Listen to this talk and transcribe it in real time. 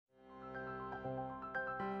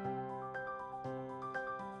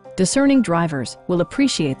Discerning drivers will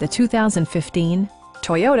appreciate the 2015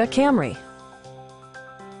 Toyota Camry.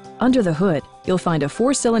 Under the hood, you'll find a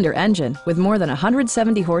 4-cylinder engine with more than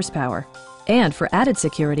 170 horsepower. And for added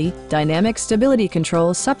security, dynamic stability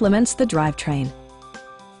control supplements the drivetrain.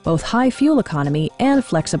 Both high fuel economy and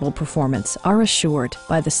flexible performance are assured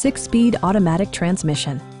by the 6-speed automatic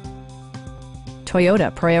transmission.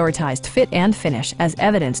 Toyota prioritized fit and finish as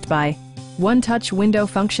evidenced by one-touch window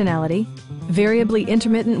functionality, variably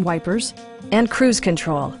intermittent wipers, and cruise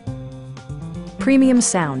control. Premium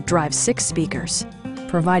sound drives 6 speakers,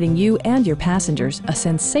 providing you and your passengers a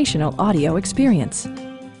sensational audio experience.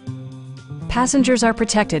 Passengers are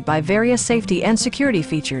protected by various safety and security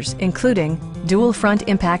features, including dual front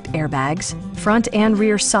impact airbags, front and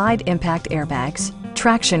rear side impact airbags,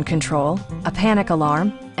 traction control, a panic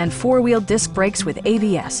alarm, and 4-wheel disc brakes with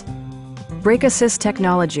ABS. Brake Assist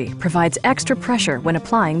technology provides extra pressure when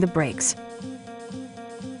applying the brakes.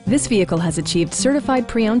 This vehicle has achieved certified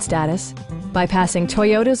pre-owned status by passing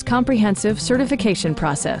Toyota's comprehensive certification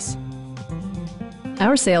process.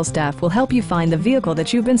 Our sales staff will help you find the vehicle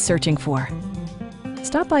that you've been searching for.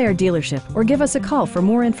 Stop by our dealership or give us a call for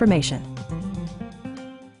more information.